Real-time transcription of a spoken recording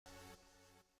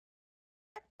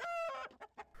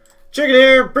Chicken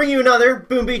here, bring you another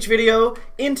Boom Beach video.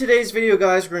 In today's video,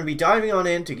 guys, we're going to be diving on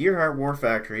into Gearheart War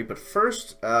Factory. But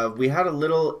first, we had a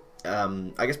little,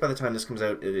 I guess by the time this comes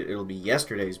out, it'll be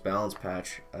yesterday's balance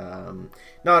patch.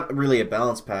 Not really a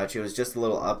balance patch, it was just a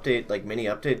little update, like mini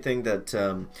update thing that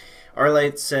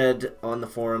Arlight said on the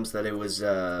forums that it was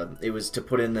to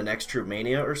put in the next Troop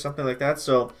Mania or something like that.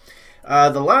 So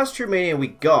the last Troop Mania we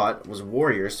got was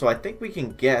Warriors, so I think we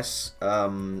can guess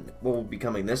what will be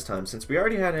coming this time. Since we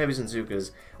already had Heavies and Zookas,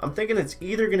 I'm thinking it's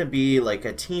either going to be like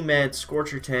a T-Med,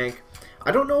 Scorcher Tank.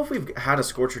 I don't know if we've had a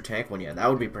Scorcher Tank one yet. That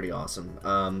would be pretty awesome.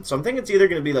 So I'm thinking it's either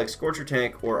going to be like Scorcher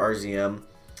Tank or RZM.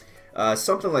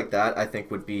 Something like that I think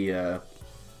would be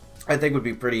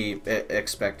pretty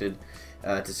expected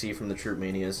to see from the Troop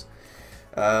Manias.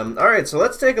 Alright, so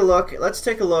let's take a look. Let's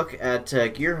take a look at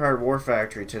Gearheart War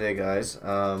Factory today, guys.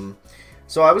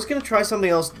 So I was gonna try something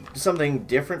else, something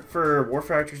different for War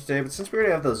Factory today, but since we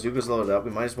already have those Zookas loaded up,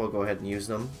 we might as well go ahead and use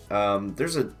them.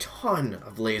 There's a ton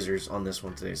of lasers on this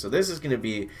one today, so this is gonna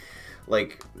be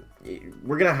like,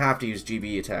 we're gonna have to use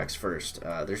GB attacks first.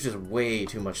 There's just way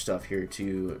too much stuff here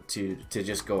to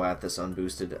just go at this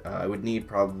unboosted. I would need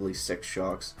probably 6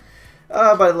 shocks.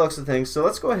 By the looks of things. So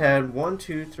let's go ahead. 1,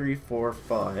 2, 3, 4,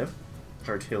 5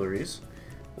 artilleries.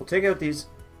 We'll take out these.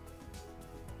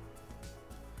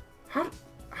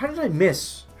 How did I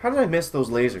miss? How did I miss those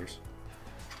lasers?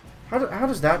 How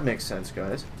does that make sense,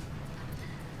 guys?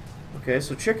 Okay,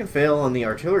 so chicken fail on the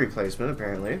artillery placement,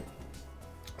 apparently.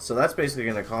 So that's basically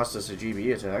going to cost us a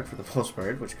GB attack for the most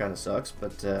part, which kind of sucks.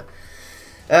 But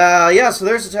yeah, so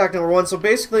there's attack number 1. So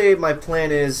basically, my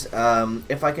plan is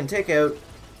if I can take out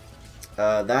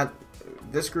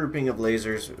this grouping of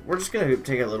lasers, we're just gonna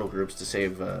take out little groups to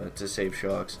save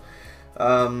shocks.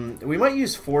 We might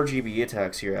use 4 GB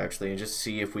attacks here actually, and just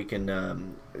see if we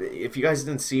can. If you guys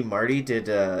didn't see, Marty did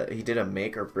he did a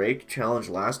make or break challenge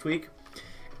last week,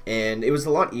 and it was a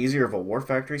lot easier of a War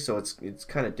Factory, so it's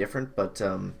kind of different. But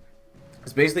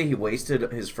it's basically he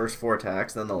wasted his first 4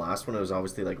 attacks, and then the last one it was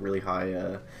obviously like really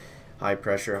high. High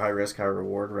pressure, high risk, high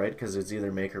reward, right? Because it's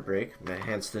either make or break.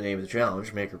 Hence the name of the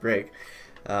challenge, make or break.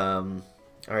 Alright,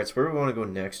 so where do we want to go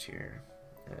next here?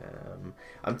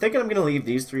 I'm thinking I'm going to leave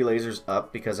these 3 lasers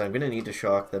up because I'm going to need to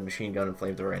shock the machine gun and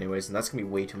flamethrower anyways, and that's going to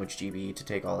be way too much GB to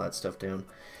take all that stuff down.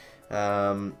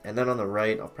 And then on the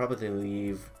right, I'll probably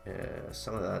leave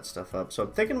some of that stuff up. So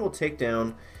I'm thinking we'll take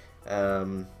down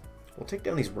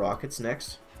these rockets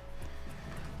next.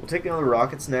 We'll take down the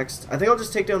rockets next. I think I'll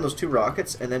just take down those 2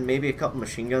 rockets and then maybe a couple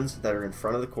machine guns that are in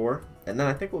front of the core. And then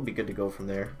I think we'll be good to go from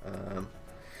there.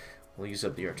 We'll use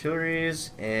up the artilleries.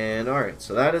 And alright,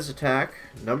 so that is attack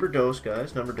number dose,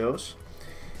 guys. Number dose.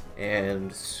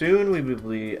 And soon we will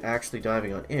be actually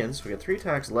diving on in. So we got 3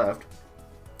 attacks left.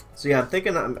 So yeah, I'm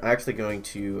thinking I'm actually going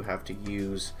to have to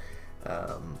use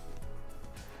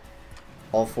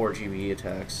all 4 GB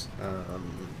attacks.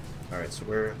 Alright, so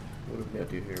what do we got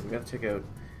to do here? We got to take out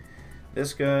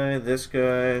this guy, this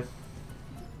guy.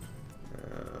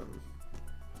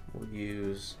 We'll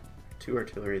use 2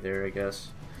 artillery there, I guess.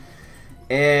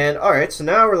 And alright, so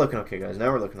now we're looking okay, guys.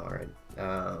 Now we're looking alright.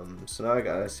 So now I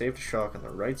got a saved shock on the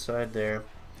right side there.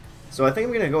 So I think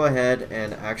I'm gonna go ahead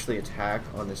and actually attack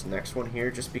on this next one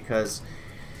here, just because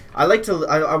I like to.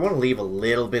 I want to leave a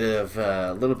little bit of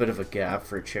a gap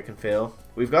for a chicken fail.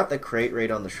 We've got the crate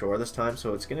right on the shore this time,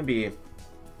 so it's gonna be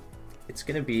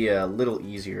a little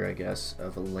easier, I guess,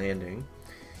 of a landing.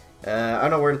 I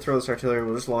don't know where to throw this artillery.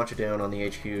 We'll just launch it down on the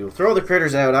HQ. Throw the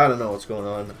critters out. I don't know what's going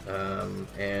on.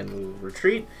 And we'll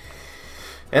retreat.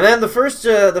 And then the first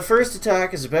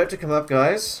attack is about to come up,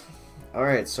 guys. All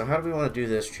right. So how do we want to do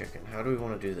this, chicken? How do we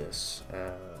want to do this?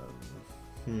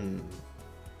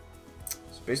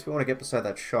 So basically, we want to get beside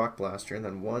that shock blaster, and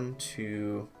then 1,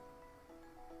 2,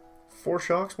 4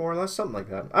 shocks, more or less, something like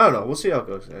that. I don't know. We'll see how it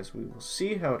goes, guys. We will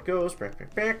see how it goes. Back,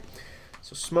 back, back.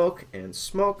 So smoke and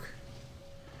smoke.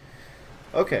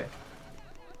 Okay.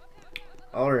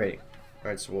 Alrighty.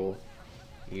 Alright, so we'll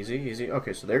easy, easy.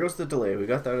 Okay, so there goes the delay. We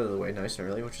got that out of the way nice and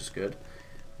early, which is good.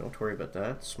 Don't worry about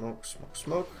that. Smoke, smoke,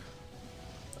 smoke.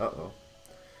 Uh-oh.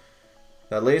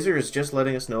 That laser is just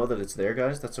letting us know that it's there,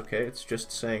 guys. That's okay. It's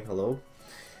just saying hello.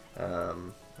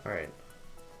 Alright.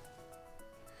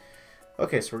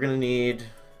 Okay, so we're gonna need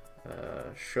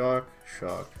shock,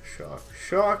 shock, shock,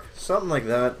 shock, something like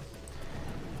that.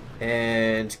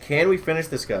 And can we finish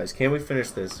this, guys? Can we finish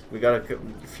this? We got a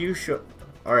few shock.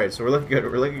 Alright, so we're looking good.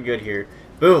 We're looking good here.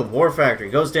 Boom! War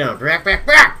Factory goes down. Back, back,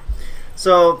 back!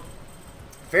 So,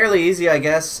 fairly easy, I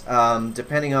guess,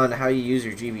 depending on how you use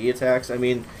your GB attacks. I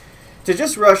mean, To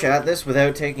just rush at this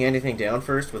without taking anything down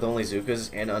first with only Zukas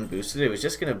and unboosted, it was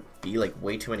just going to be like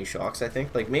way too many shocks, I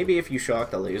think. Like maybe if you shocked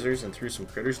the lasers and threw some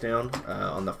critters down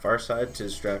on the far side to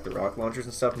distract the rocket launchers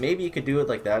and stuff, maybe you could do it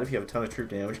like that if you have a ton of troop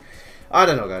damage. I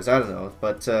don't know, guys, I don't know.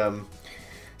 But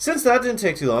since that didn't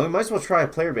take too long, we might as well try a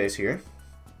player base here.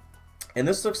 And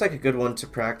this looks like a good one to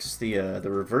practice the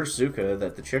reverse Zuka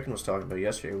that the chicken was talking about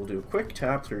yesterday. We'll do a quick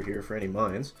tap through here for any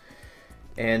mines.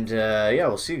 And yeah,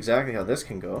 we'll see exactly how this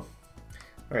can go.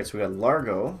 Alright, so we got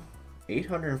Largo,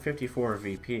 854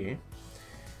 VP.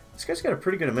 This guy's got a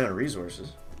pretty good amount of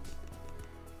resources.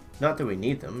 Not that we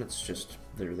need them, it's just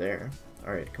they're there.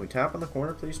 Alright, can we tap on the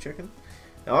corner, please, chicken?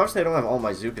 Now, obviously I don't have all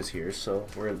my Zukas here, so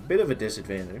we're at a bit of a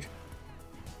disadvantage.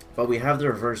 But we have the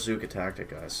reverse Zuka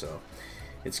tactic, guys, so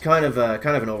it's kind of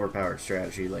an overpowered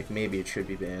strategy. Like, maybe it should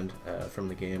be banned from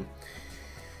the game.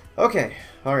 Okay,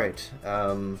 alright.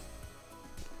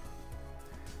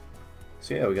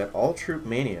 So yeah, we got All Troop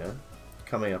Mania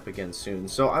coming up again soon.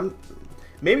 So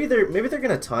maybe they're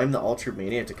gonna time the All Troop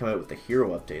Mania to come out with the hero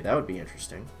update. That would be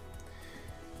interesting.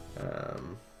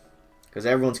 Because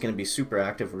everyone's gonna be super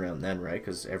active around then, right?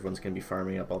 Because everyone's gonna be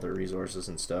farming up all their resources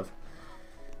and stuff.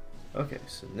 Okay,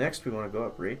 so next we want to go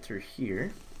up right through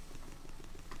here.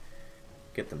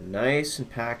 Get them nice and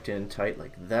packed in tight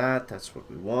like that. That's what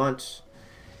we want.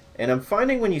 And I'm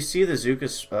finding when you see the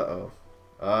Zukas...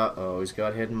 Uh-oh, he's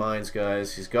got hidden mines,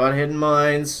 guys. He's got hidden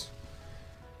mines.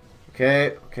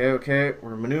 Okay.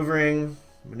 We're maneuvering.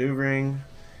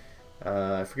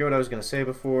 I forget what I was going to say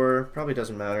before. Probably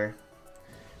doesn't matter.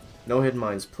 No hidden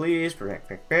mines, please. Alright,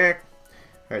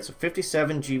 so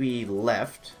 57 GBE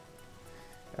left.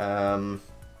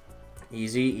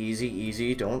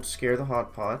 Easy. Don't scare the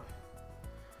hot pot.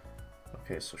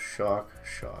 Okay, so shock.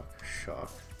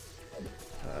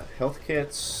 Health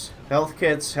kits.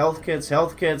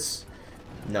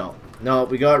 No,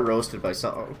 we got roasted by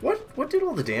some... What did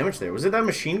all the damage there? Was it that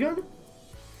machine gun?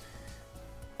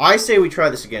 I say we try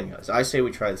this again, guys. I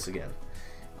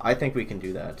think we can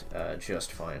do that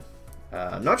just fine.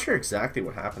 I'm not sure exactly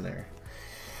what happened there.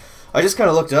 I just kind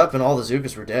of looked up and all the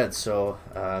Zukas were dead, so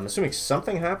I'm assuming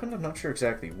something happened. I'm not sure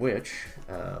exactly which.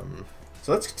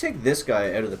 So let's take this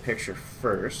guy out of the picture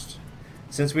first.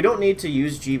 Since we don't need to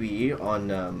use GBE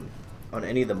on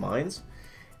any of the mines,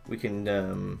 we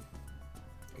can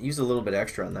use a little bit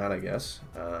extra on that, I guess.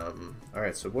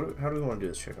 Alright, so how do we want to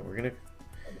do this, chicken? We're gonna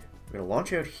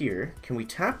launch out here. Can we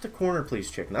tap the corner, please,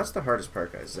 chicken? That's the hardest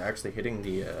part, guys. Is actually hitting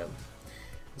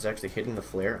the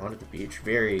flare onto the beach.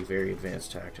 Very, very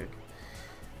advanced tactic.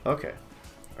 Okay.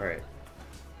 Alright.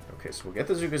 Okay, so we'll get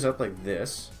the Zukas up like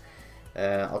this.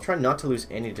 I'll try not to lose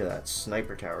any to that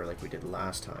sniper tower like we did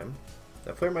last time.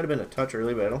 That flare might have been a touch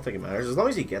early, but I don't think it matters. As long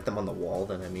as you get them on the wall,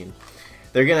 then, I mean,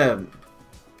 they're gonna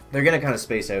kind of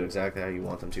space out exactly how you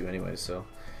want them to anyway, so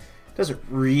it doesn't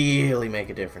really make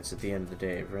a difference at the end of the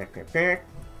day.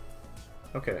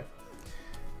 Okay.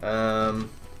 So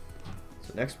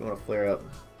next we want to flare up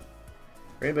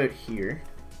right about here.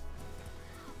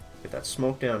 Get that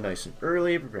smoke down nice and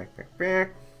early.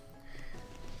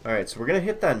 Alright, so we're going to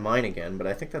hit that mine again, but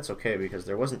I think that's okay because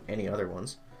there wasn't any other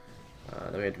ones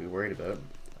that we had to be worried about.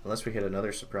 Unless we hit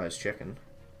another surprise chicken.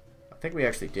 I think we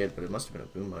actually did, but it must have been a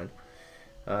boom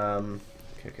mine.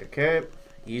 Okay.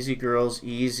 Easy, girls.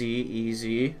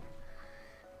 Easy.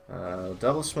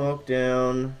 Double smoke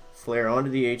down. Flare onto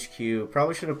the HQ.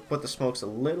 Probably should have put the smokes a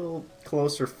little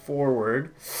closer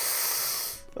forward.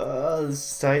 This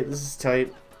is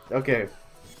tight. Okay.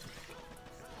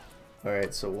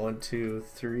 Alright, so 1, 2,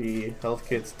 3. Health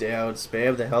kits down.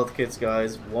 Spam the health kits,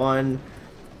 guys. 1.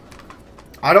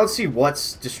 I don't see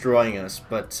what's destroying us,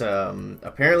 but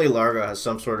apparently Largo has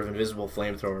some sort of invisible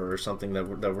flamethrower or something that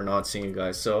we're not seeing,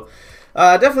 guys. So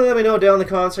definitely let me know down in the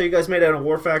comments how you guys made out of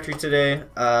War Factory today.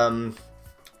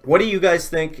 What do you guys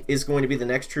think is going to be the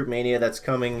next Troop Mania that's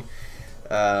coming?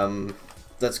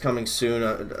 That's coming soon.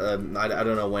 I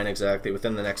don't know when exactly.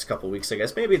 Within the next couple weeks, I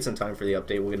guess. Maybe it's in time for the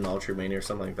update. We'll get an All Troop Mania or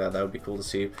something like that. That would be cool to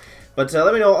see. But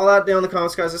let me know all that down in the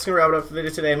comments, guys. That's going to wrap it up for the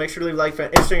video today. Make sure to leave a like,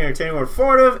 interesting, entertaining, or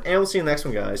informative. And we'll see you in the next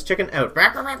one, guys. Chicken out.